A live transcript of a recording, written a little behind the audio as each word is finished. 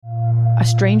a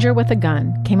stranger with a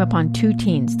gun came upon two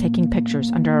teens taking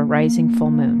pictures under a rising full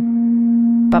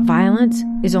moon. But violence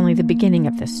is only the beginning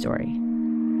of this story.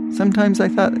 Sometimes I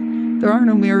thought, there are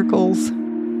no miracles.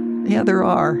 Yeah, there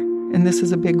are, and this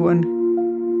is a big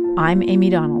one. I'm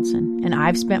Amy Donaldson, and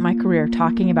I've spent my career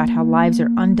talking about how lives are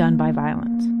undone by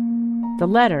violence. The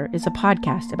Letter is a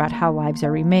podcast about how lives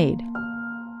are remade.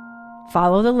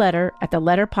 Follow The Letter at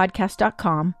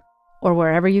theletterpodcast.com or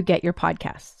wherever you get your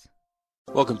podcasts.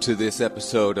 Welcome to this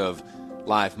episode of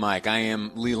Live Mike. I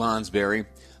am Lee Lonsberry.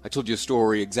 I told you a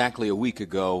story exactly a week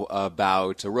ago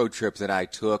about a road trip that I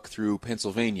took through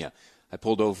Pennsylvania. I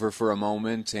pulled over for a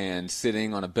moment, and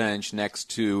sitting on a bench next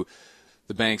to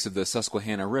the banks of the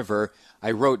Susquehanna River,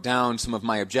 I wrote down some of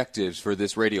my objectives for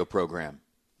this radio program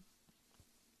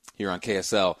here on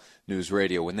KSL News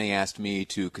Radio. When they asked me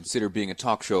to consider being a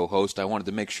talk show host, I wanted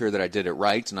to make sure that I did it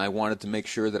right, and I wanted to make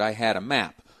sure that I had a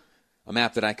map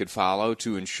that I could follow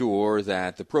to ensure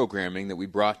that the programming that we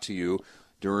brought to you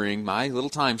during my little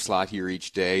time slot here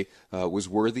each day was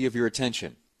worthy of your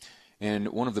attention. And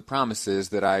one of the promises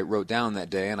that I wrote down that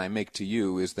day and I make to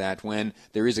you is that when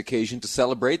there is occasion to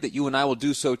celebrate, that you and I will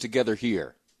do so together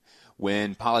here.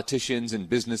 When politicians and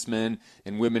businessmen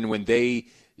and women, when they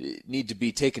need to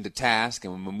be taken to task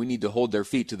and when we need to hold their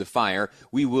feet to the fire,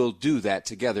 we will do that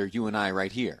together, you and I,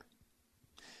 right here.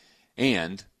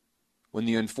 And when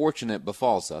the unfortunate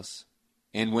befalls us,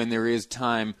 and when there is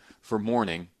time for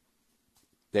mourning,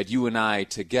 that you and I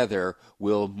together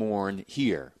will mourn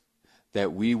here.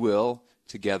 That we will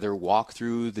together walk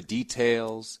through the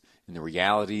details and the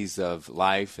realities of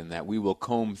life, and that we will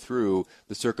comb through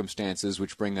the circumstances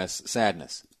which bring us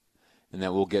sadness, and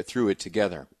that we'll get through it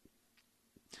together.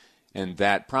 And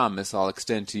that promise I'll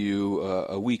extend to you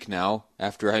a week now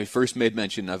after I first made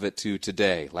mention of it to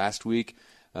today. Last week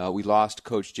we lost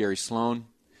Coach Jerry Sloan.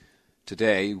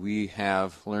 Today we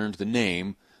have learned the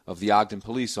name of the Ogden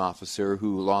police officer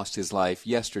who lost his life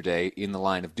yesterday in the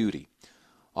line of duty.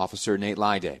 Officer Nate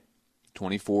Lyday,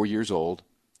 24 years old,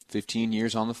 15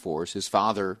 years on the force, his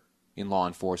father in law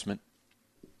enforcement.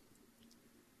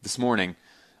 This morning,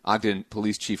 Ogden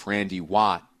Police Chief Randy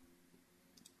Watt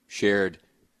shared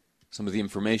some of the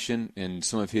information and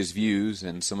some of his views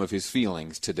and some of his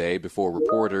feelings today before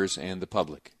reporters and the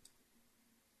public.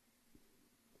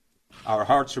 Our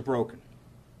hearts are broken.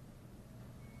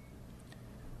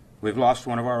 We've lost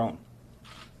one of our own.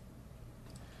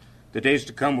 The days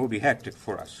to come will be hectic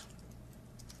for us.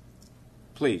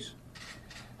 Please,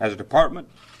 as a department,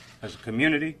 as a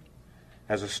community,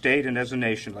 as a state, and as a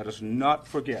nation, let us not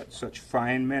forget such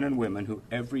fine men and women who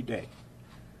every day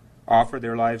offer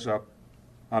their lives up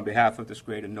on behalf of this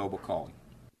great and noble calling.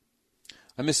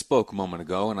 I misspoke a moment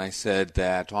ago, and I said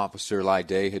that Officer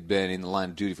Lyday had been in the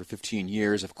line of duty for 15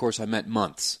 years. Of course, I meant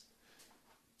months.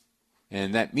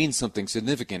 And that means something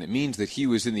significant. It means that he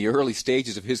was in the early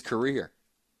stages of his career.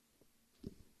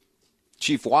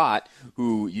 Chief Watt,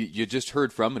 who you just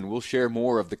heard from, and we'll share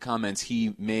more of the comments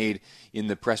he made in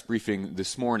the press briefing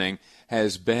this morning,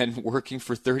 has been working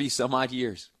for 30-some-odd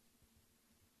years.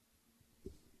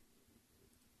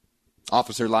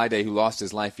 Officer Lyday, who lost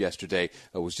his life yesterday,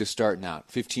 was just starting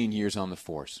out, 15 years on the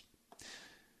force.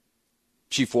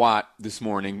 Chief Watt this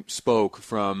morning spoke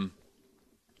from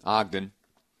Ogden,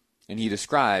 and he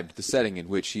described the setting in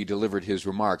which he delivered his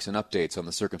remarks and updates on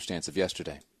the circumstance of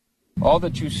yesterday. All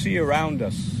that you see around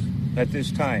us at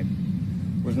this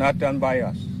time was not done by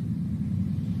us.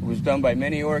 It was done by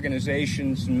many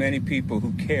organizations and many people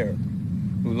who care,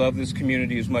 who love this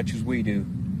community as much as we do,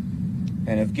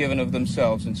 and have given of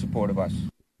themselves in support of us.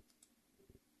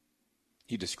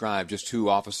 He described just who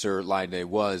Officer Lyday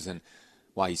was and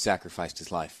why he sacrificed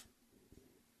his life.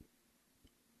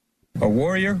 A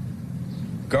warrior,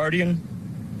 guardian,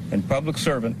 and public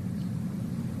servant,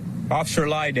 Officer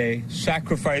Lyday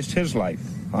sacrificed his life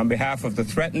on behalf of the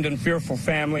threatened and fearful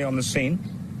family on the scene,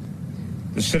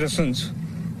 the citizens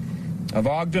of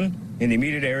Ogden in the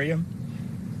immediate area,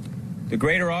 the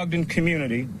greater Ogden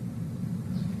community,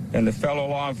 and the fellow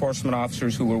law enforcement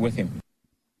officers who were with him.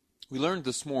 We learned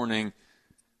this morning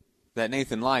that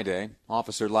Nathan Lyday,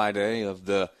 Officer Lyday of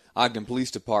the Ogden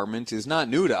Police Department, is not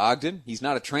new to Ogden. He's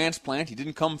not a transplant. He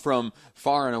didn't come from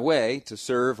far and away to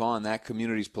serve on that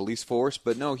community's police force,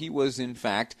 but no, he was in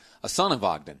fact a son of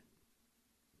Ogden.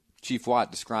 Chief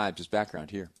Watt describes his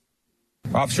background here.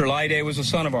 Officer Lyday was a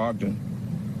son of Ogden,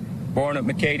 born at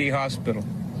McCady Hospital.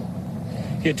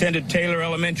 He attended Taylor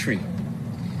Elementary,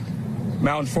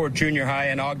 Mountain Fort Junior High,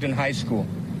 and Ogden High School.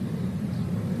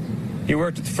 He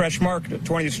worked at the Fresh Market at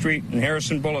 20th Street and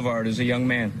Harrison Boulevard as a young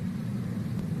man.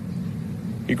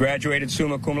 He graduated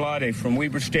summa cum laude from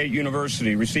Weber State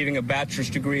University, receiving a bachelor's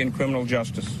degree in criminal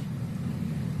justice.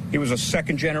 He was a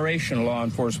second-generation law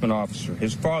enforcement officer,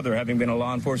 his father having been a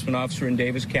law enforcement officer in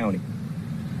Davis County.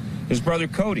 His brother,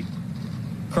 Cody,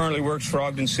 currently works for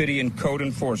Ogden City in code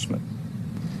enforcement.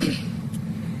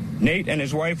 Nate and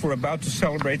his wife were about to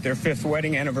celebrate their 5th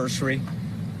wedding anniversary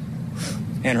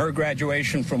and her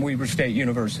graduation from Weber State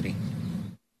University.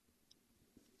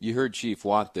 You heard Chief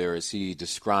Watt there as he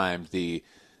described the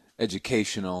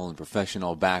educational and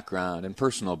professional background and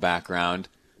personal background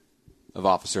of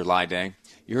Officer Lyday.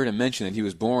 You heard him mention that he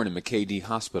was born in McKay-Dee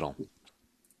Hospital.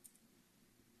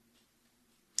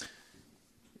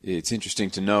 It's interesting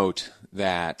to note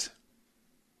that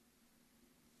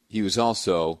he was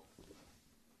also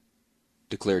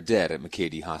declared dead at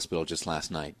McKay-Dee Hospital just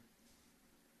last night.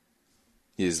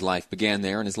 His life began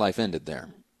there and his life ended there.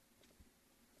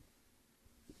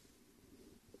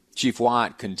 Chief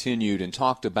Watt continued and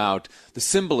talked about the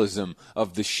symbolism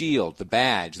of the shield, the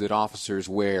badge that officers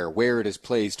wear, where it is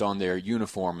placed on their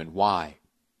uniform, and why.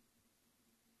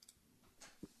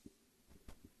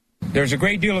 There's a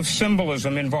great deal of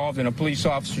symbolism involved in a police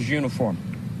officer's uniform.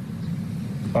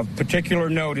 Of particular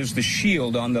note is the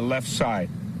shield on the left side,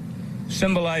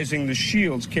 symbolizing the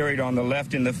shields carried on the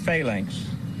left in the phalanx,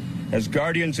 as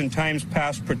guardians in times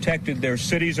past protected their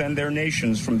cities and their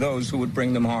nations from those who would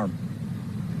bring them harm.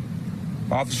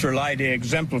 Officer Lyday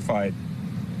exemplified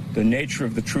the nature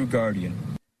of the true guardian.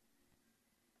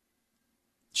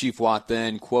 Chief Watt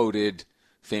then quoted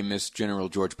famous General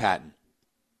George Patton.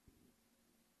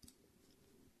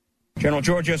 General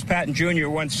George S. Patton Jr.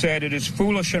 once said, "It is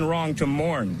foolish and wrong to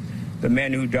mourn the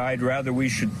men who died. Rather, we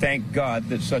should thank God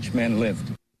that such men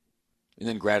lived." And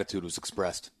then gratitude was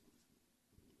expressed.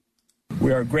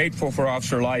 We are grateful for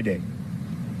Officer Lyday,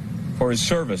 for his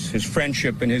service, his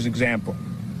friendship, and his example.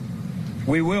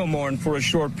 We will mourn for a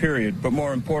short period, but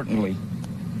more importantly,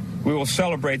 we will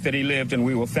celebrate that he lived, and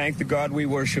we will thank the God we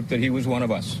worship that he was one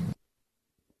of us.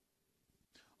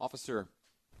 Officer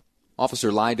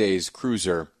Lyday's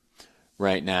cruiser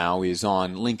right now is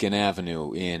on Lincoln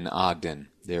Avenue in Ogden.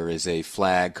 There is a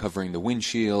flag covering the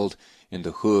windshield and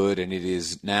the hood, and it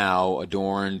is now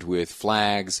adorned with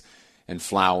flags and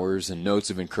flowers and notes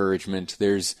of encouragement.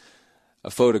 There's a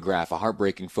photograph, a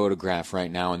heartbreaking photograph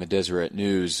right now in the Deseret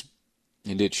News,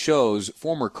 and it shows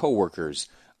former co-workers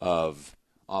of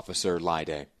Officer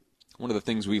Lyday. One of the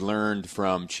things we learned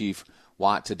from Chief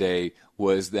Watt today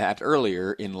was that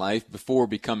earlier in life, before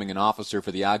becoming an officer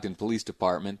for the Ogden Police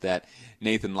Department, that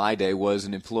Nathan Lyday was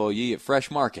an employee at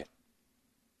Fresh Market.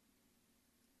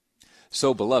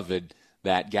 So beloved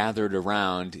that gathered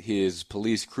around his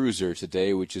police cruiser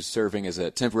today, which is serving as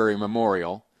a temporary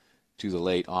memorial to the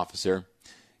late officer,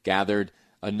 gathered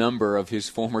a number of his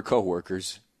former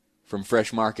co-workers from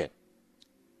Fresh Market.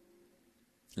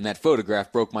 And that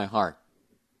photograph broke my heart.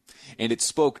 And it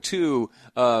spoke, too,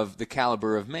 of the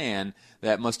caliber of man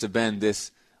that must have been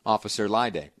this Officer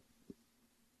Lyday.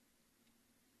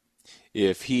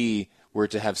 If he were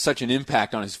to have such an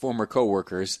impact on his former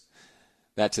co-workers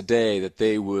that today that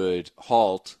they would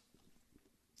halt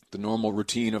the normal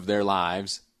routine of their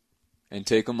lives and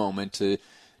take a moment to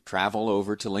travel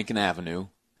over to Lincoln Avenue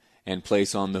and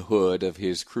place on the hood of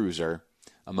his cruiser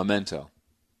a memento.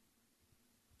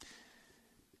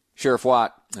 Chief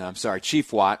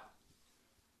Watt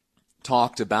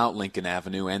talked about Lincoln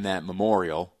Avenue and that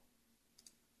memorial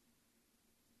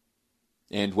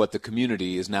and what the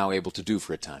community is now able to do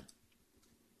for a time.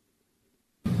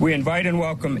 We invite and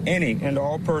welcome any and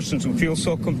all persons who feel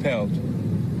so compelled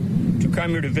to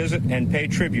come here to visit and pay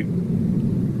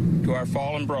tribute to our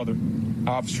fallen brother,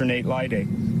 Officer Nate Lyday.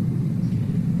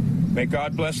 May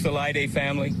God bless the Lyday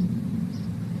family,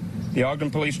 the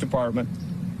Ogden Police Department,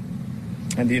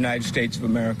 and the United States of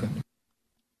America.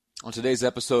 On today's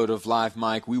episode of Live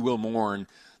Mike, we will mourn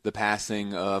the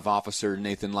passing of Officer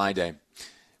Nathan Lyday.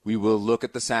 We will look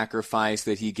at the sacrifice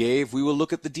that he gave. We will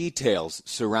look at the details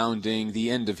surrounding the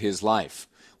end of his life.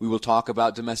 We will talk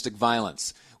about domestic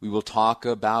violence. We will talk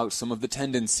about some of the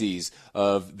tendencies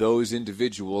of those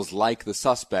individuals, like the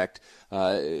suspect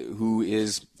who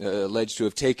is alleged to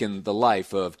have taken the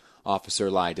life of Officer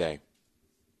Lyday.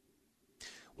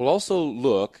 We'll also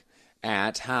look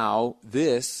at how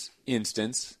this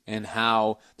instance and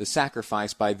how the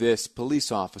sacrifice by this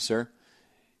police officer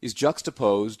is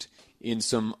juxtaposed in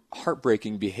some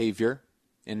heartbreaking behavior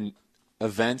and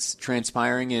events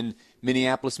transpiring in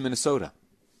Minneapolis, Minnesota.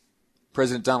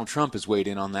 President Donald Trump has weighed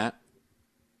in on that,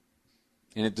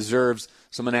 and it deserves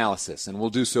some analysis, and we'll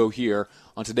do so here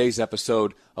on today's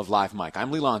episode of Live Mike. I'm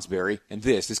Lee Lonsberry, and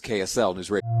this is KSL News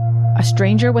Radio. A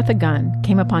stranger with a gun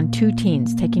came upon two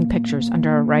teens taking pictures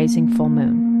under a rising full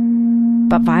moon.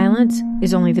 But violence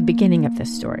is only the beginning of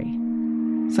this story.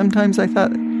 Sometimes I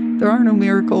thought There are no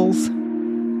miracles.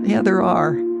 Yeah, there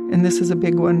are, and this is a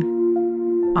big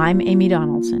one. I'm Amy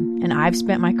Donaldson, and I've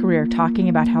spent my career talking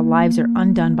about how lives are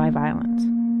undone by violence.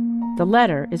 The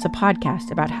Letter is a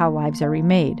podcast about how lives are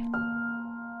remade.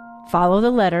 Follow The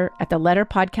Letter at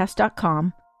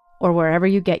theletterpodcast.com or wherever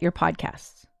you get your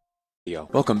podcasts.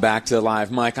 Welcome back to Live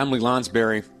Mike. I'm Lee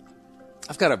Lonsberry.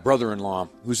 I've got a brother-in-law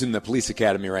who's in the police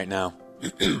academy right now.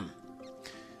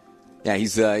 Yeah,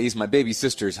 he's my baby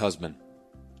sister's husband.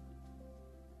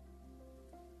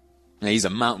 Now, he's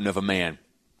a mountain of a man,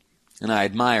 and I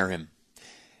admire him.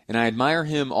 And I admire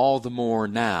him all the more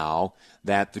now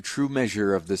that the true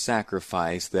measure of the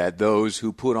sacrifice that those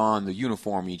who put on the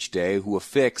uniform each day, who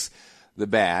affix the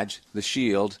badge, the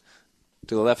shield,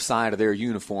 to the left side of their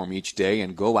uniform each day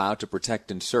and go out to protect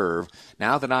and serve,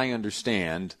 now that I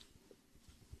understand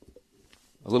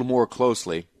a little more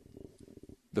closely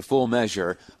the full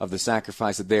measure of the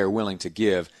sacrifice that they are willing to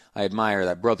give, I admire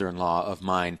that brother-in-law of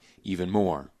mine even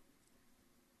more.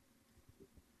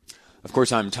 Of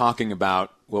course, I'm talking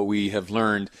about what we have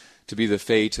learned to be the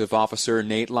fate of Officer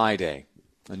Nate Lyday,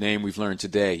 a name we've learned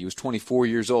today. He was 24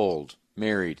 years old,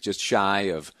 married, just shy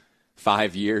of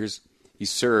 5 years. He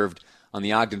served on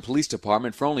the Ogden Police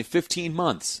Department for only 15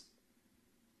 months.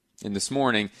 And this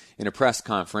morning, in a press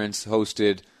conference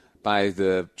hosted by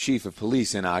the chief of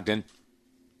police in Ogden,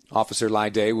 Officer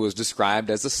Lyday was described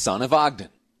as the son of Ogden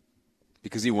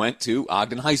because he went to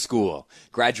Ogden High School,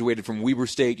 graduated from Weber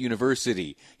State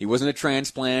University. He wasn't a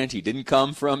transplant. He didn't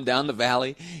come from down the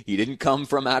valley. He didn't come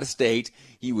from out of state.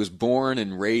 He was born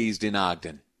and raised in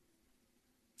Ogden.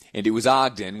 And it was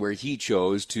Ogden where he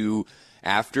chose to,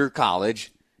 after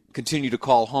college, continue to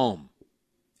call home.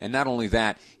 And not only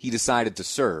that, he decided to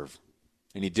serve.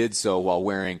 And he did so while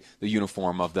wearing the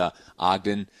uniform of the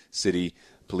Ogden City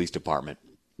Police Department.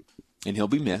 And he'll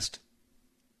be missed.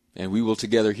 And we will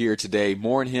together hear today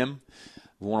more on him.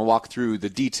 We want to walk through the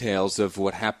details of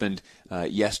what happened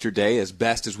yesterday as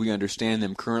best as we understand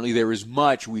them currently. There is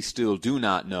much we still do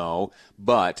not know,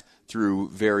 but through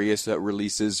various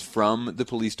releases from the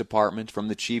police department, from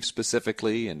the chief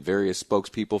specifically, and various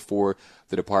spokespeople for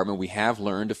the department, we have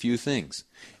learned a few things.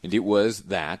 And it was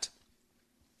that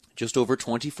just over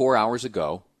 24 hours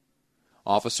ago,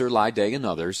 Officer Lyday and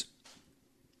others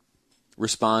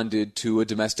responded to a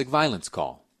domestic violence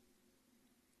call.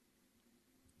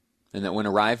 And that when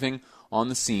arriving on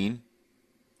the scene,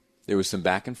 there was some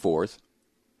back and forth,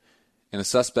 and a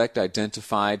suspect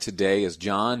identified today as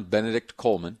John Benedict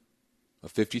Coleman, a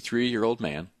 53-year-old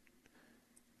man,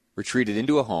 retreated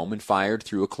into a home and fired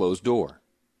through a closed door.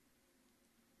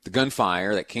 The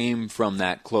gunfire that came from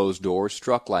that closed door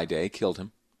struck Lyday, killed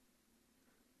him,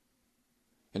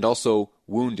 and also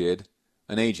wounded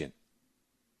an agent,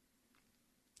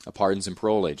 a pardons and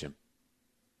parole agent.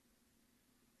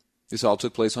 This all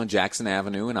took place on Jackson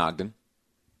Avenue in Ogden.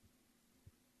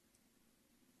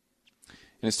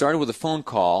 And it started with a phone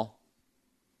call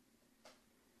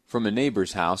from a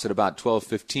neighbor's house at about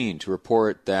 12:15 to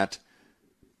report that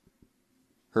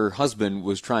her husband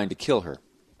was trying to kill her.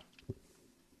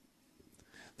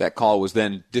 That call was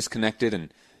then disconnected,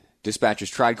 and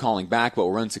dispatchers tried calling back but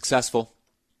were unsuccessful.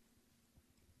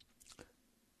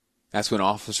 That's when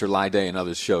Officer Lyday and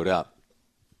others showed up,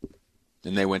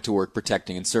 and they went to work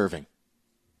protecting and serving.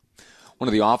 One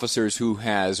of the officers who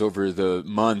has, over the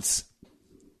months,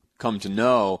 come to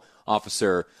know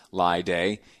Officer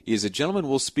Lyday is a gentleman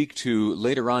we'll speak to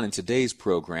later on in today's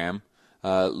program.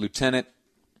 Lieutenant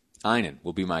Eynon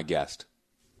will be my guest.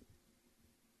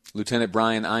 Lieutenant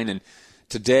Brian Eynon,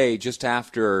 today, just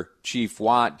after Chief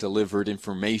Watt delivered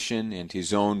information and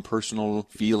his own personal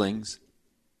feelings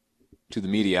to the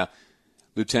media,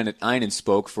 Lieutenant Eynon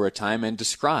spoke for a time and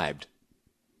described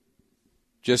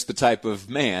just the type of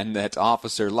man that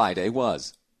Officer Lyday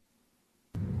was.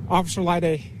 Officer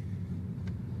Lyday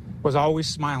was always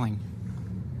smiling.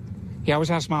 He always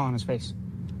had a smile on his face.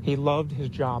 He loved his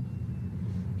job.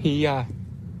 He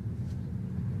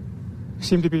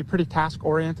seemed to be pretty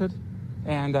task-oriented,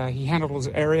 and he handled his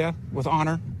area with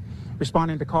honor,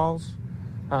 responding to calls.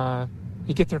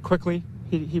 He'd get there quickly.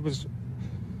 He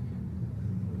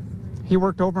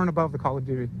worked over and above the call of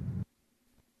duty.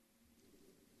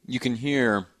 You can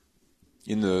hear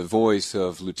in the voice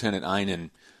of Lieutenant Eynon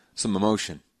some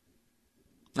emotion.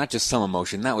 Not just some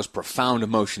emotion, that was profound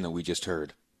emotion that we just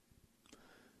heard.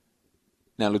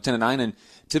 Now, Lieutenant Eynon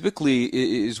typically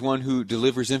is one who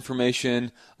delivers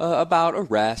information about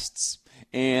arrests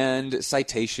and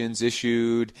citations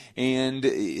issued, and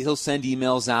he'll send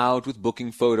emails out with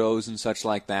booking photos and such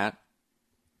like that.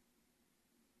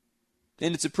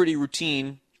 And it's a pretty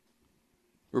routine,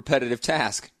 repetitive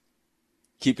task.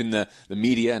 keeping the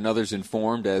media and others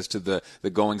informed as to the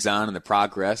goings-on and the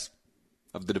progress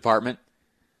of the department.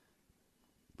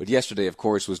 But yesterday, of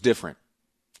course, was different.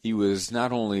 He was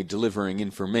not only delivering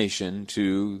information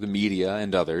to the media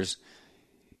and others,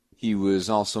 he was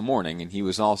also mourning, and he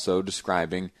was also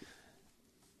describing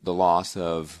the loss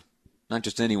of not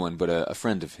just anyone, but a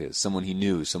friend of his, someone he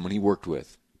knew, someone he worked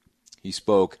with. He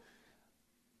spoke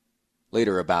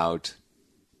later about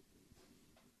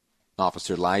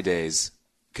Officer Lyday's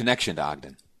connection to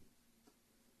Ogden.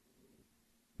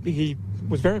 He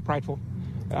was very prideful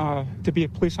to be a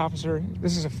police officer.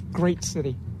 This is a great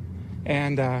city,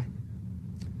 and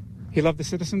he loved the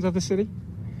citizens of the city.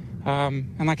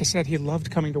 And like I said, he loved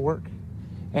coming to work.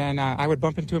 And I would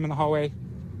bump into him in the hallway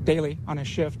daily on his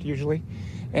shift, usually.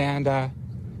 And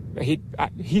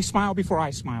he smiled before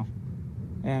I smile.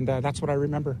 And that's what I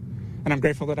remember. And I'm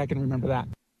grateful that I can remember that.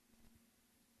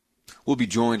 We'll be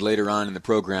joined later on in the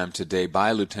program today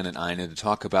by Lieutenant Eynon to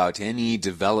talk about any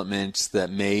developments that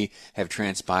may have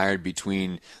transpired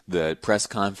between the press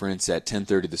conference at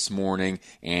 10:30 this morning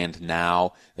and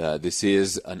now. This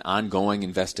is an ongoing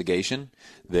investigation.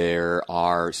 There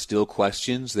are still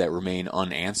questions that remain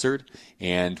unanswered,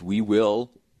 and we will,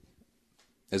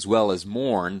 as well as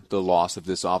mourn the loss of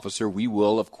this officer, we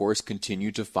will, of course,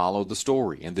 continue to follow the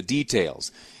story and the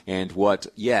details and what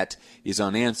yet is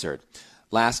unanswered.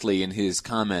 Lastly, in his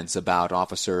comments about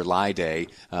Officer Lyday,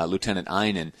 Lieutenant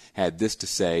Eynon had this to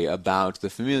say about the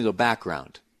familial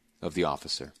background of the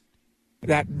officer.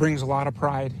 That brings a lot of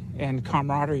pride and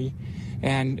camaraderie,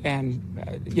 and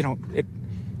it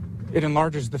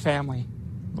enlarges the family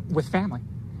with family.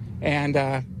 And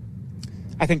I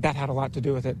think that had a lot to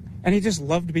do with it. And he just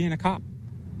loved being a cop.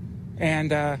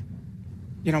 And,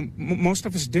 most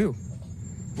of us do.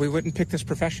 We wouldn't pick this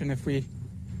profession if we...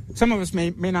 Some of us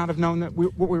may not have known that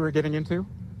what we were getting into,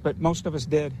 but most of us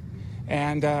did.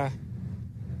 And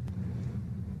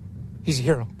he's a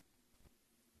hero.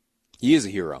 He is a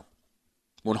hero.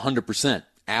 100%.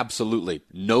 Absolutely.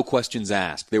 No questions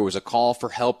asked. There was a call for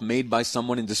help made by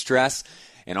someone in distress,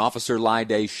 and Officer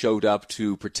Lyday showed up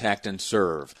to protect and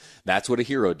serve. That's what a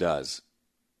hero does.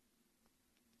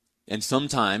 And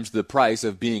sometimes the price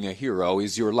of being a hero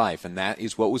is your life, and that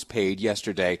is what was paid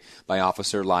yesterday by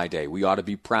Officer Lyday. We ought to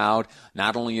be proud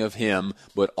not only of him,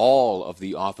 but all of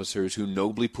the officers who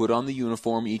nobly put on the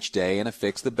uniform each day and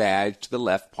affix the badge to the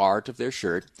left part of their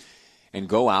shirt and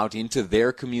go out into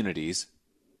their communities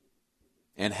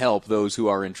and help those who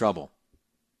are in trouble.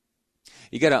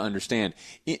 You got to understand,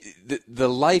 the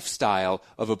lifestyle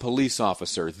of a police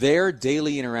officer, their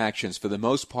daily interactions for the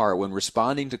most part when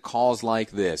responding to calls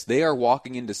like this, they are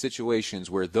walking into situations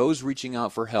where those reaching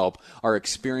out for help are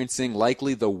experiencing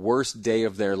likely the worst day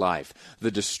of their life.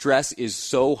 The distress is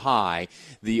so high,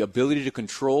 the ability to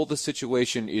control the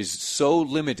situation is so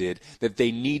limited that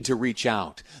they need to reach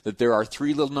out, that there are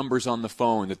 3 little numbers on the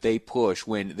phone that they push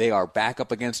when they are back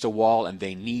up against a wall and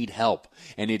they need help.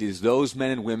 And it is those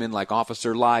men and women like Officer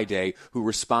Lyday who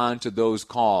respond to those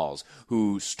calls,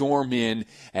 who storm in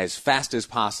as fast as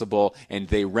possible, and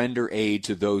they render aid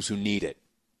to those who need it.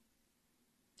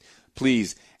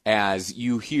 Please, as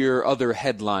you hear other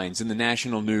headlines in the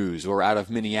national news or out of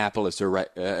Minneapolis or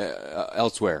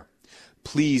elsewhere,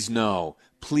 please know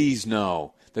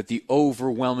that the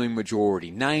overwhelming majority,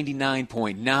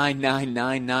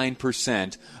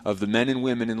 99.9999% of the men and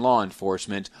women in law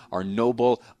enforcement are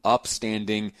noble,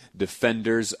 upstanding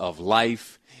defenders of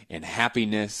life and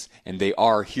happiness, and they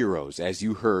are heroes, as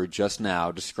you heard just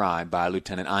now described by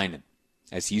Lieutenant Eynon,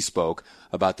 as he spoke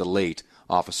about the late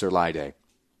Officer Lyday.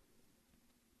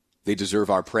 They deserve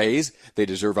our praise, they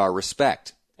deserve our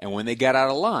respect, and when they get out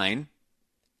of line,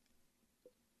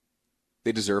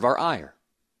 they deserve our ire.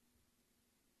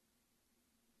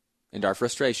 And our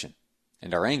frustration,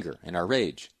 and our anger, and our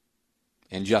rage,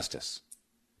 and justice.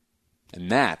 And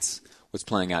that's what's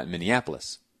playing out in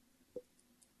Minneapolis.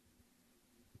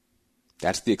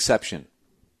 That's the exception.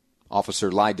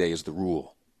 Officer Lyday is the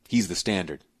rule. He's the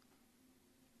standard.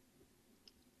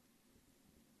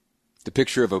 The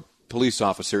picture of a police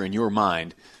officer in your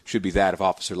mind should be that of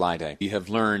Officer Lyday. We have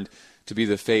learned to be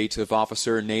the fate of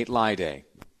Officer Nate Lyday.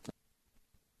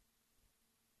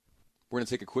 We're going to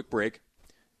take a quick break.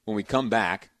 When we come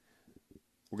back,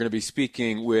 we're going to be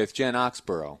speaking with Jen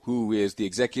Oxborough, who is the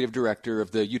executive director of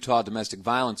the Utah Domestic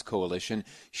Violence Coalition.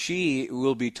 She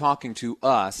will be talking to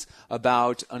us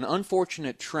about an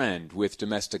unfortunate trend with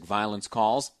domestic violence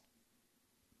calls,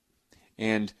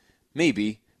 and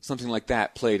maybe something like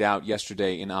that played out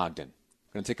yesterday in Ogden.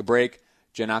 We're going to take a break.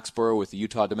 Jen Oxborough with the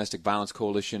Utah Domestic Violence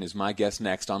Coalition is my guest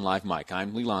next on Live Mike.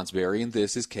 I'm Lee Lonsberry, and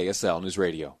this is KSL News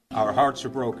Radio. Our hearts are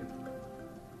broken.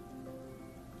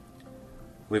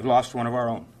 we've lost one of our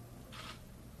own.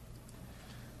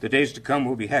 The days to come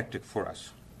will be hectic for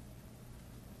us.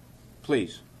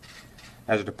 Please,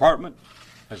 as a department,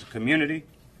 as a community,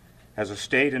 as a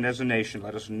state, and as a nation,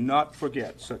 let us not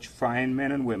forget such fine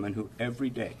men and women who every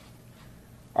day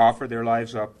offer their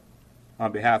lives up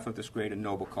on behalf of this great and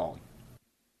noble calling.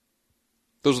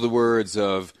 Those are the words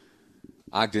of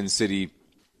Ogden City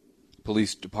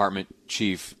Police Department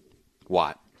Chief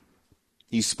Watt.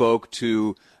 He spoke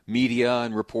to media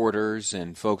and reporters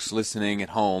and folks listening at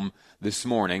home this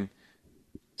morning,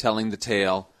 telling the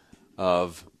tale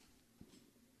of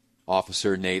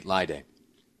Officer Nate Lyday.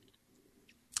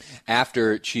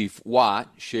 After Chief Watt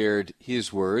shared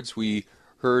his words, we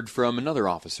heard from another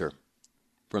officer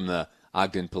from the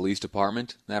Ogden Police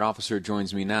Department. That officer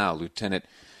joins me now, Lieutenant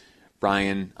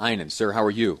Brian Eynon. Sir, how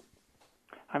are you?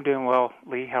 I'm doing well,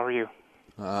 Lee. How are you?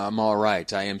 I'm all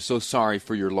right. I am so sorry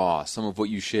for your loss. Some of what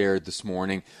you shared this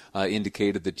morning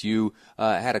indicated that you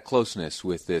had a closeness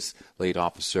with this late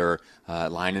officer,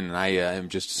 Eynon, and I am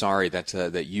just sorry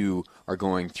that you are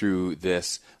going through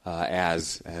this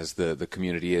as the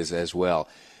community is as well.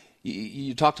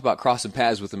 You talked about crossing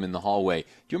paths with him in the hallway. Do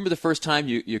you remember the first time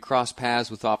you crossed paths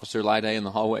with Officer Lyday in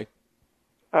the hallway?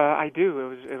 I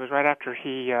do. It was right after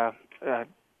he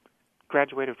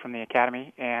graduated from the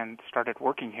academy and started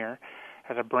working here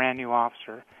as a brand new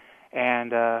officer.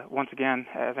 And once again,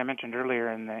 as I mentioned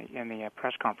earlier in the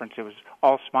press conference, it was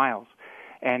all smiles.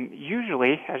 And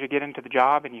usually, as you get into the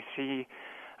job and you see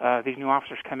these new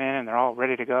officers come in and they're all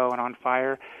ready to go and on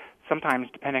fire, sometimes,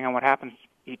 depending on what happens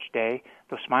each day,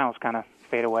 those smiles kind of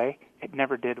fade away. It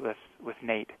never did with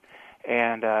Nate.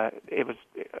 And it was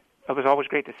always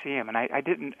great to see him. And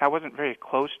I wasn't very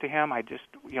close to him. I just,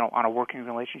 on a working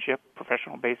relationship,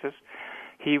 professional basis,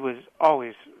 he was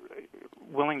always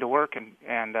willing to work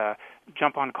and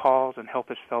jump on calls and help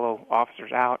his fellow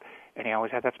officers out, and he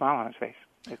always had that smile on his face.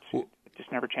 It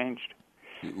just never changed.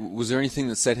 Was there anything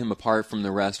that set him apart from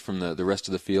the rest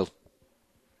of the field?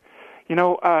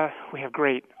 We have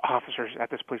great officers at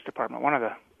this police department.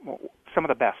 Some of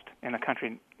the best in the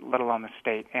country, let alone the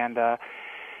state. And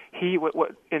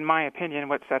what, in my opinion,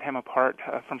 what set him apart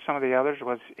from some of the others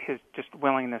was his just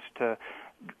willingness to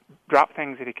drop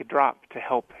things that he could drop to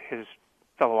help his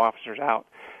fellow officers out.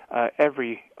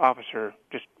 Every officer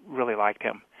just really liked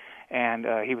him, and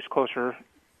he was closer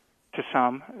to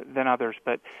some than others,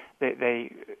 but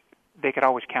they could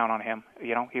always count on him.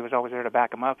 He was always there to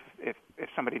back them up if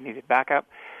somebody needed backup.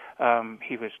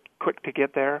 He was quick to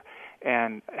get there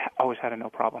and always had a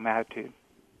no-problem attitude.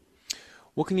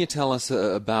 What can you tell us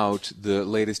about the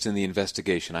latest in the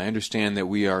investigation? I understand that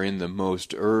we are in the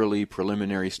most early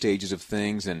preliminary stages of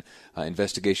things, and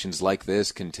investigations like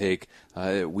this can take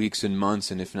weeks and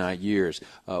months and if not years.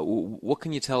 What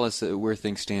can you tell us where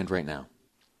things stand right now?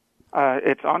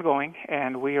 It's ongoing,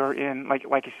 and we are in, like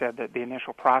you said, the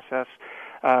initial process.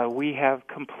 We have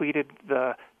completed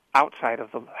the outside of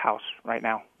the house right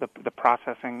now, the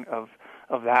processing of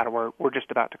that. We're just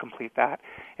about to complete that,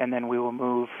 and then we will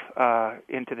move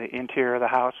into the interior of the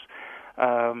house.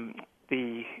 Not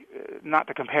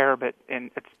to compare, but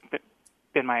it's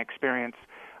been my experience,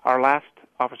 our last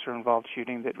officer-involved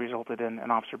shooting that resulted in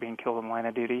an officer being killed in the line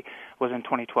of duty was in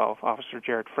 2012, Officer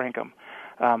Jared Frankham.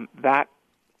 That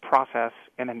process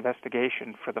and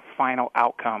investigation for the final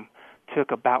outcome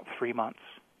took about 3 months.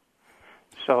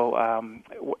 So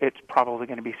it's probably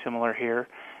going to be similar here,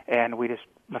 and we just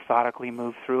methodically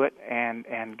move through it and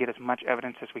get as much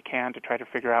evidence as we can to try to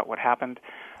figure out what happened.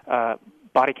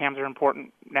 Body cams are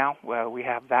important now. We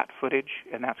have that footage,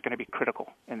 and that's going to be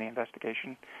critical in the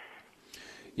investigation.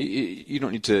 You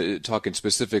don't need to talk in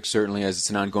specifics, certainly, as it's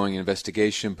an ongoing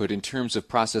investigation, but in terms of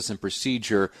process and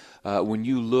procedure, when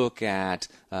you look at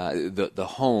the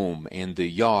home and the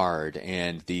yard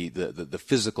and the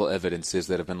physical evidences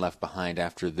that have been left behind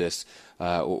after this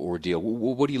ordeal,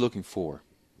 what are you looking for?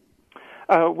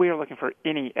 We are looking for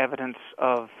any evidence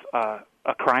of a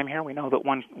crime here. We know that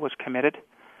one was committed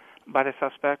by the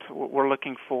suspect. We're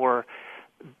looking for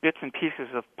bits and pieces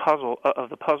of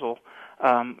the puzzle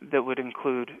that would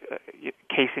include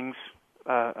casings,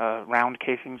 round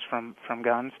casings from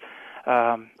guns.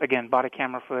 Again, body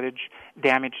camera footage,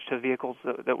 damage to vehicles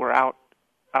that were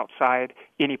outside,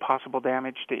 any possible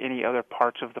damage to any other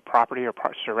parts of the property or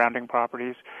surrounding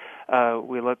properties.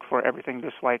 We look for everything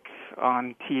just like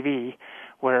on TV,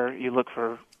 where you look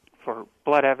for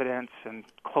blood evidence and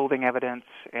clothing evidence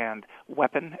and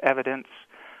weapon evidence.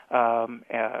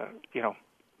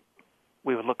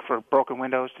 We would look for broken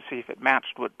windows to see if it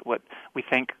matched what we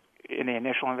think in the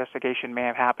initial investigation may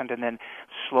have happened, and then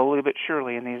slowly but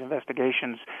surely in these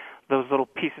investigations, those little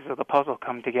pieces of the puzzle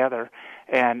come together,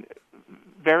 and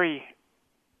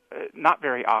not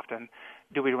very often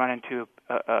do we run into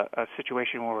a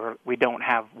situation where we don't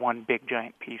have one big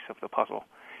giant piece of the puzzle.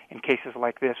 In cases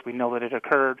like this, we know that it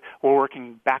occurred. We're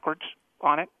working backwards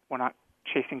on it. We're not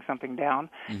chasing something down,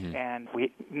 and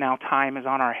now time is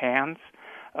on our hands,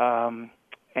 or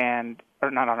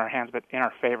not on our hands, but in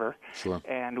our favor. Sure.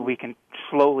 And we can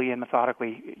slowly and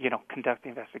methodically, conduct the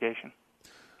investigation.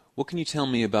 What can you tell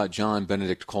me about John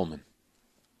Benedict Coleman?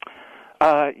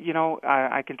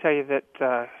 I can tell you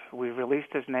that we've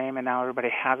released his name, and now everybody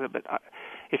has it. But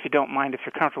if you don't mind, if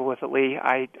you're comfortable with it, Lee,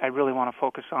 I really want to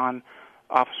focus on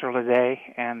Officer Lyday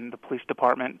and the police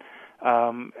department.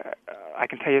 I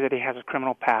can tell you that he has a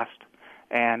criminal past,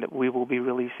 and we will be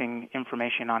releasing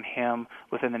information on him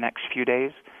within the next few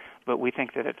days. But we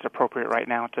think that it's appropriate right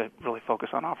now to really focus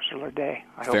on Officer Lyday.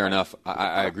 Fair enough.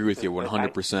 I agree with you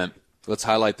 100%. Let's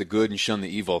highlight the good and shun the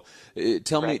evil.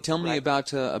 Tell me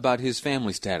about his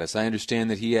family status. I understand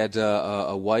that he had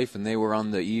a wife, and they were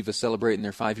on the eve of celebrating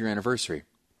their 5-year anniversary.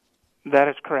 That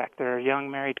is correct. They're a young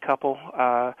married couple.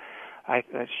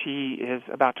 She is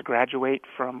about to graduate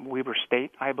from Weber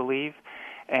State, I believe,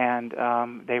 and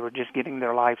they were just getting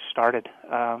their lives started.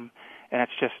 And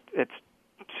it's just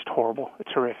horrible.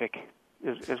 It's horrific,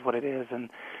 is what it is. And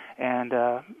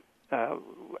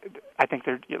I think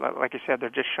they're, like you said, they're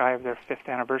just shy of their 5th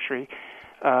anniversary.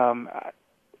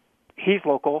 He's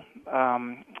local,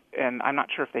 and I'm not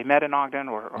sure if they met in Ogden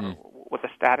or what the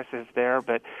status is there.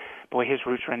 But boy, his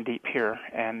roots run deep here,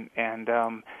 and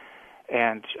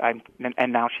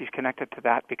now she's connected to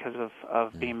that because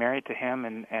of being married to him,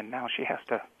 and now she has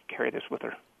to carry this with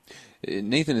her.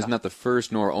 Nathan is not the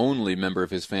first nor only member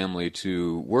of his family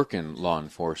to work in law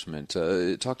enforcement.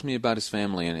 Talk to me about his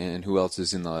family and who else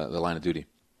is in the line of duty.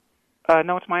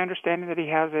 No, it's my understanding that he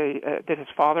has that his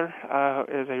father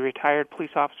is a retired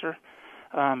police officer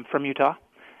from Utah,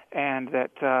 and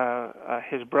that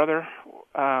his brother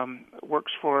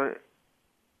works for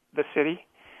the city.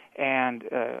 And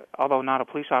although not a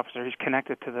police officer, he's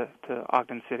connected to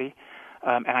Ogden City.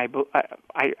 And I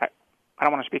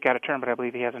don't want to speak out of turn, but I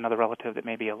believe he has another relative that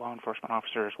may be a law enforcement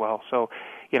officer as well. So,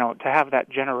 to have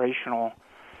that generational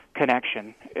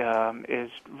connection is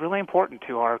really important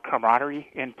to our camaraderie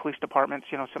in police departments.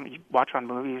 Some you watch on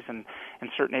movies and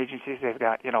certain agencies, they've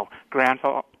got,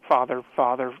 grandfather,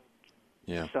 father,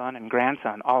 son, and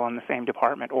grandson all in the same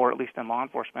department, or at least in law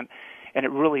enforcement. And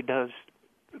it really does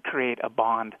create a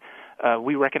bond.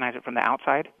 We recognize it from the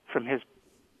outside, from his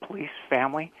police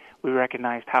family. We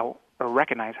recognize how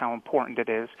important it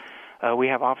is. We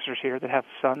have officers here that have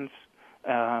sons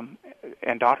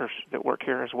and daughters that work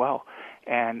here as well,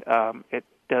 and it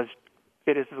is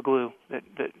the glue that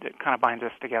kind of binds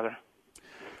us together.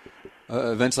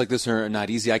 Events like this are not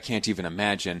easy. I can't even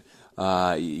imagine.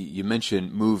 You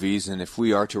mentioned movies, and if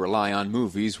we are to rely on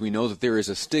movies, we know that there is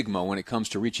a stigma when it comes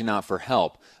to reaching out for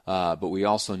help, but we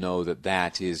also know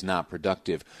that is not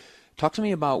productive. Talk to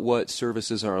me about what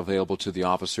services are available to the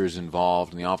officers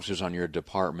involved and the officers on your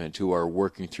department who are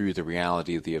working through the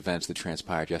reality of the events that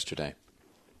transpired yesterday.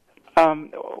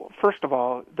 First of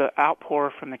all, the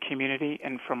outpour from the community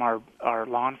and from our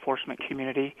law enforcement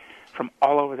community from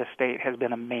all over the state has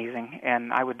been amazing.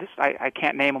 And I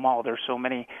can't name them all. There's so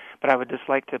many, but I would just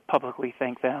like to publicly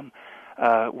thank them.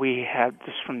 We had,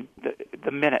 just from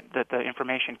the minute that the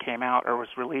information came out or was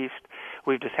released,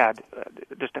 we've just had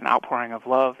just an outpouring of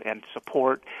love and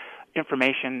support,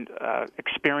 information,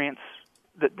 experience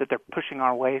that they're pushing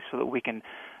our way so that we can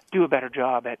do a better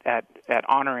job at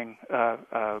honoring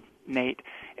Nate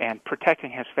and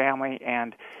protecting his family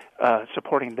and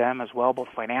supporting them as well, both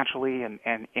financially and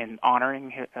in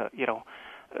honoring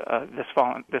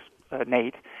this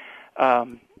Nate.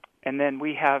 And then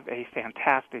we have a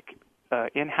fantastic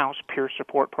in-house peer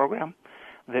support program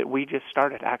that we just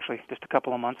started actually just a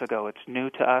couple of months ago. It's new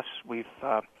to us.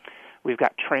 We've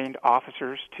got trained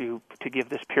officers to give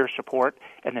this peer support,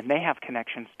 and then they have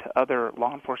connections to other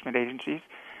law enforcement agencies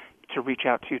to reach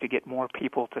out to get more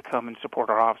people to come and support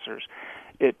our officers.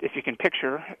 If you can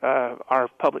picture our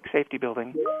public safety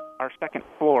building, our second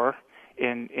floor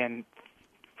in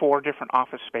 4 different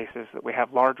office spaces that we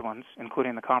have, large ones,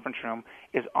 including the conference room,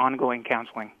 is ongoing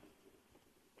counseling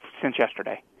since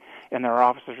yesterday. And there are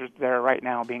officers there right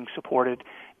now being supported,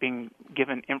 being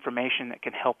given information that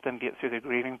can help them get through the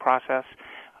grieving process.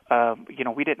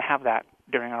 We didn't have that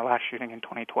during our last shooting in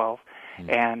 2012,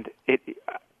 and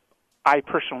I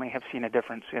personally have seen a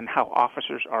difference in how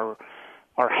officers are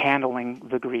handling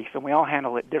the grief, and we all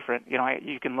handle it different.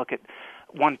 You can look at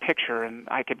one picture, and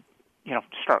I could,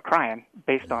 start crying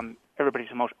based on everybody's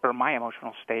my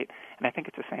emotional state, and I think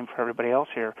it's the same for everybody else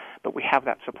here. But we have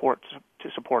that support to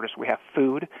support us. We have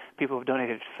food. People have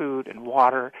donated food and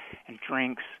water and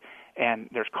drinks, and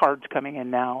there's cards coming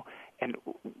in now, and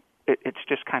it's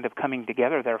just kind of coming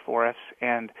together there for us,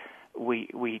 and we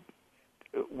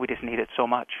just need it so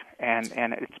much, and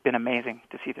it's been amazing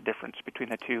to see the difference between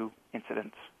the two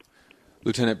incidents.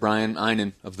 Lieutenant Brian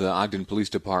Eynon of the Ogden Police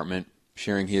Department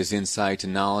sharing his insight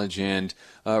and knowledge and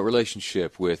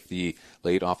relationship with the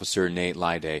late Officer Nate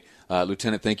Lyday.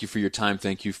 Lieutenant, thank you for your time.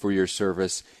 Thank you for your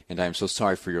service, and I am so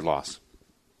sorry for your loss.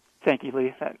 Thank you,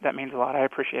 Lee. That means a lot. I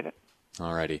appreciate it.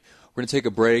 All righty. We're going to take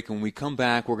a break. When we come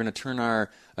back, we're going to turn our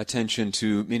attention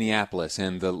to Minneapolis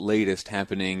and the latest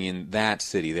happening in that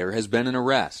city. There has been an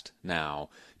arrest now,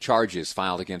 charges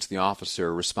filed against the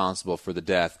officer responsible for the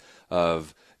death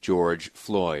of George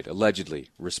Floyd, allegedly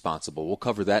responsible. We'll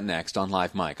cover that next on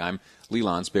Live Mike. I'm Lee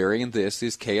Lonsberry, and this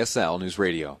is KSL News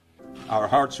Radio. Our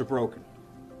hearts are broken.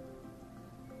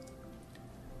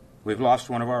 We've lost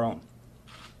one of our own.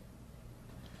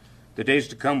 The days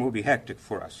to come will be hectic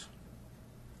for us.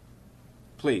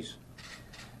 Please,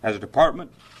 as a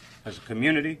department, as a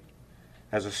community,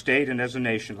 as a state, and as a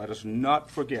nation, let us not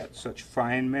forget such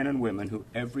fine men and women who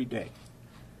every day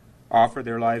offer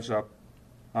their lives up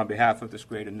on behalf of this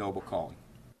great and noble calling.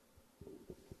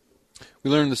 We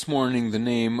learned this morning the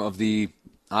name of the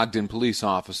Ogden police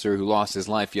officer who lost his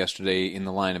life yesterday in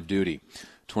the line of duty.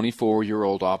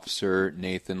 24-year-old Officer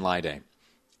Nate Lyday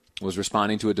was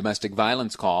responding to a domestic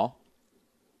violence call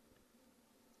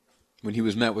when he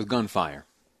was met with gunfire.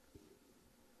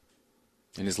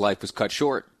 And his life was cut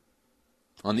short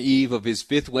on the eve of his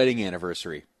 5th wedding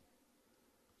anniversary.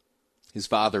 His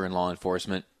father in law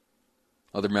enforcement,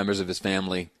 other members of his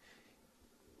family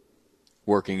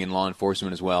working in law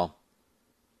enforcement as well.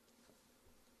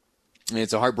 And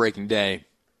it's a heartbreaking day.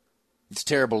 It's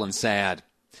terrible and sad.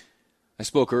 I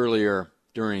spoke earlier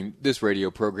during this radio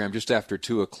program just after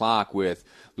 2 o'clock with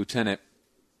Lieutenant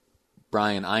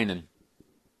Brian Eynon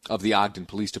of the Ogden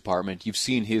Police Department. You've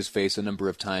seen his face a number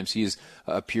of times. He has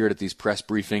appeared at these press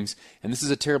briefings, and this is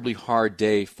a terribly hard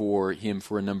day for him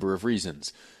for a number of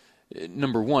reasons.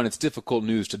 Number one, it's difficult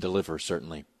news to deliver,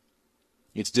 certainly.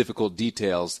 It's difficult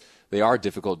details. They are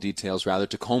difficult details, rather,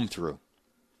 to comb through.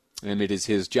 And it is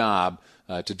his job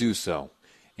to do so.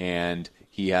 And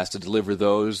he has to deliver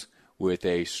those with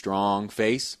a strong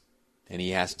face, and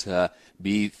he has to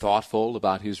be thoughtful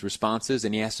about his responses,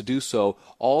 and he has to do so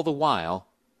all the while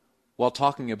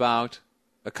talking about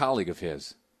a colleague of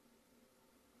his,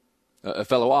 a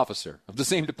fellow officer of the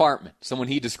same department, someone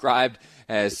he described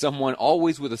as someone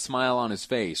always with a smile on his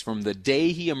face. From the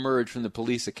day he emerged from the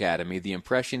police academy, the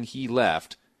impression he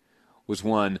left was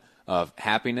one of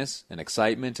happiness and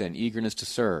excitement and eagerness to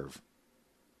serve.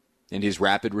 And his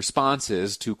rapid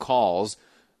responses to calls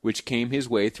which came his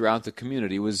way throughout the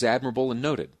community was admirable and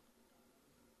noted.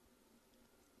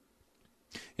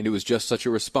 And it was just such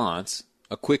a response,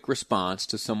 a quick response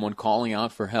to someone calling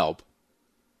out for help,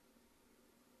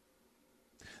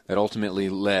 that ultimately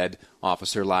led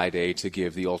Officer Lyday to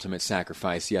give the ultimate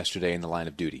sacrifice yesterday in the line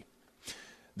of duty.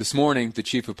 This morning, the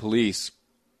chief of police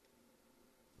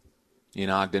in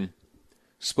Ogden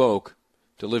spoke,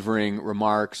 delivering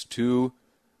remarks to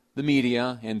the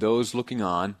media and those looking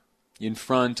on in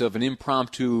front of an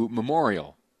impromptu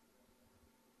memorial.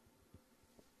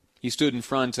 He stood in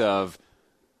front of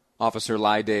Officer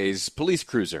Lyday's police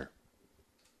cruiser,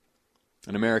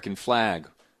 an American flag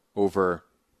over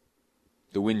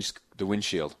the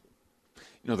windshield.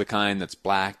 You know, the kind that's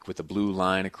black with a blue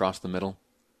line across the middle?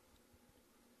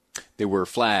 There were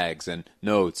flags and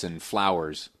notes and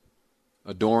flowers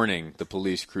adorning the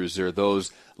police cruiser,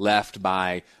 those left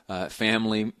by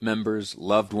family members,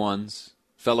 loved ones,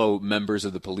 fellow members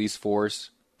of the police force,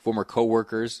 former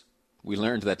co-workers. We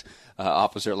learned that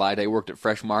Officer Lyday worked at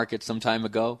Fresh Market some time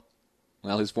ago.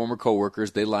 Well, his former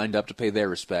co-workers, they lined up to pay their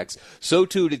respects. So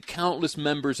too did countless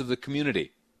members of the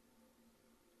community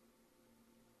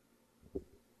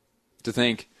to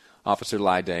thank Officer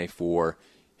Lyday for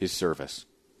his service.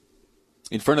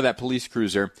 In front of that police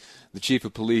cruiser, the chief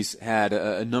of police had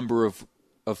a number of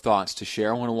thoughts to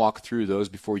share. I want to walk through those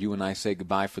before you and I say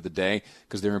goodbye for the day,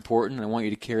 because they're important, and I want you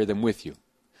to carry them with you.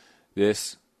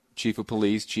 This chief of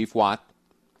police, Chief Watt,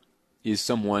 is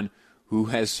someone who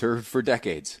has served for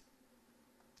decades.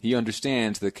 He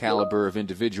understands the caliber of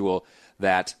individual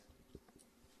that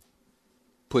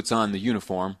puts on the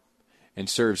uniform and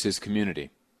serves his community.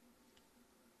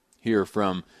 Hear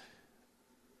from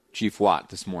Chief Watt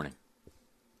this morning.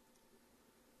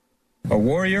 A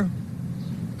warrior,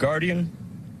 guardian,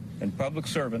 and public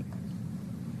servant,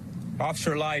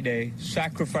 Officer Lyday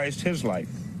sacrificed his life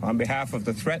on behalf of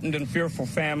the threatened and fearful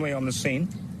family on the scene,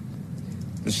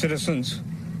 the citizens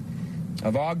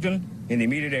of Ogden in the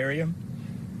immediate area,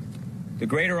 the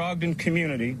greater Ogden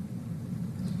community,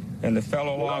 and the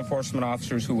fellow law enforcement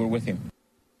officers who were with him.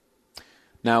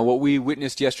 Now, what we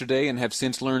witnessed yesterday and have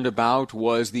since learned about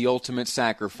was the ultimate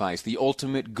sacrifice, the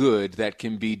ultimate good that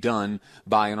can be done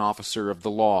by an officer of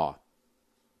the law.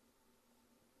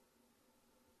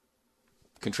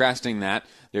 Contrasting that,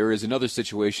 there is another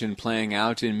situation playing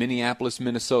out in Minneapolis,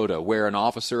 Minnesota, where an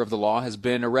officer of the law has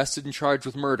been arrested and charged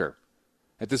with murder.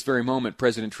 At this very moment,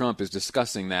 President Trump is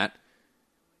discussing that.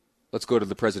 Let's go to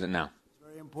the president now. It's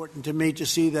very important to me to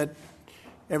see that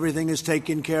everything is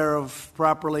taken care of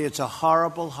properly. It's a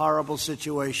horrible, horrible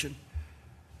situation.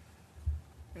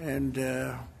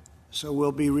 And so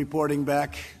we'll be reporting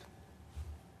back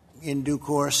in due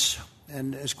course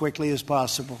and as quickly as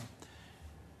possible.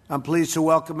 I'm pleased to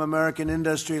welcome American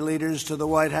industry leaders to the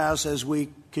White House as we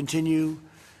continue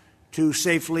to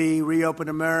safely reopen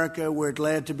America. We're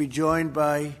glad to be joined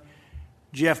by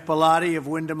Jeff Bellotti of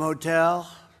Wyndham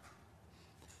Hotel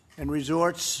and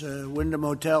Resorts. Wyndham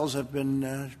Hotels have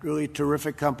been really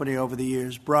terrific company over the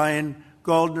years. Brian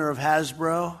Goldner of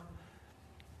Hasbro,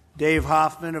 Dave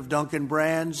Hoffman of Dunkin'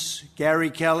 Brands, Gary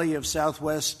Kelly of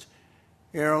Southwest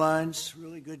Airlines.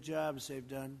 Really good jobs they've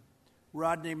done.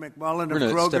 Rodney McMullen of Kroger. We're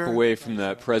going to step away from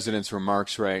the president's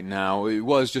remarks right now. It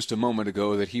was just a moment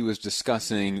ago that he was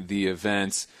discussing the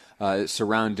events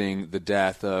surrounding the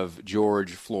death of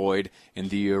George Floyd and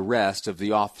the arrest of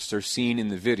the officer seen in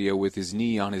the video with his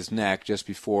knee on his neck just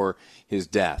before his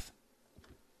death.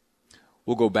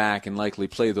 We'll go back and likely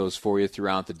play those for you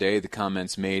throughout the day, the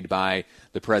comments made by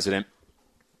the president.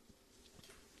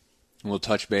 We'll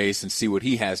touch base and see what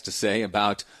he has to say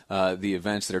about the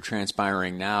events that are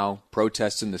transpiring now,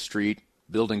 protests in the street,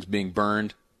 buildings being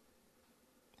burned.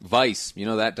 Vice, you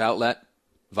know that outlet?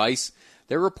 Vice,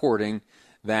 they're reporting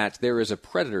that there is a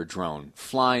Predator drone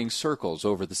flying circles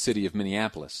over the city of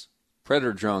Minneapolis.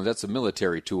 Predator drones, that's a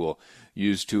military tool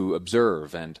used to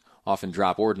observe and often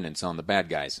drop ordnance on the bad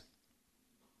guys.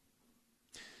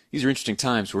 These are interesting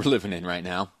times we're living in right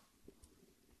now.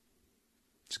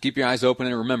 So keep your eyes open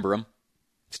and remember them.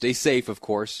 Stay safe, of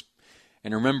course.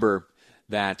 And remember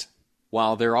that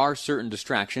while there are certain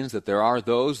distractions, that there are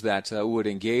those that would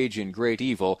engage in great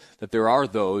evil, that there are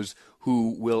those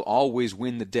who will always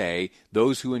win the day,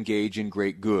 those who engage in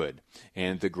great good.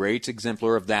 And the great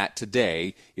exemplar of that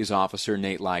today is Officer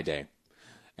Nate Lyday.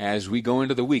 As we go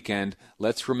into the weekend,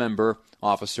 let's remember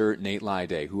Officer Nate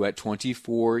Lyday, who at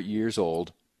 24 years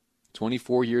old,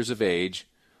 24 years of age,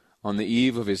 on the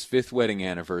eve of his 5th wedding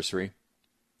anniversary,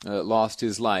 lost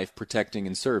his life protecting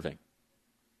and serving.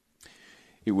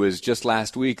 It was just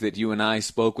last week that you and I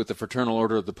spoke with the Fraternal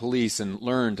Order of the Police and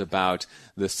learned about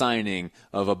the signing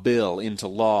of a bill into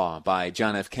law by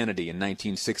John F. Kennedy in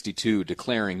 1962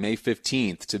 declaring May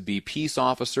 15th to be Peace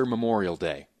Officer Memorial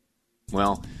Day.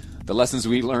 Well, the lessons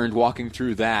we learned walking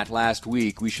through that last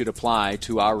week we should apply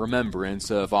to our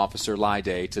remembrance of Officer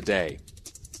Lyday today,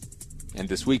 and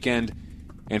this weekend,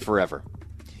 and forever.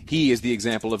 He is the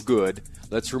example of good.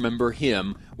 Let's remember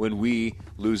him when we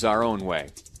lose our own way.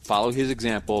 Follow his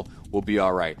example. We'll be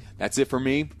all right. That's it for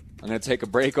me. I'm going to take a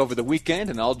break over the weekend,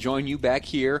 and I'll join you back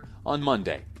here on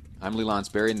Monday. I'm Lee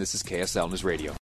Lonsberry, and this is KSL News Radio.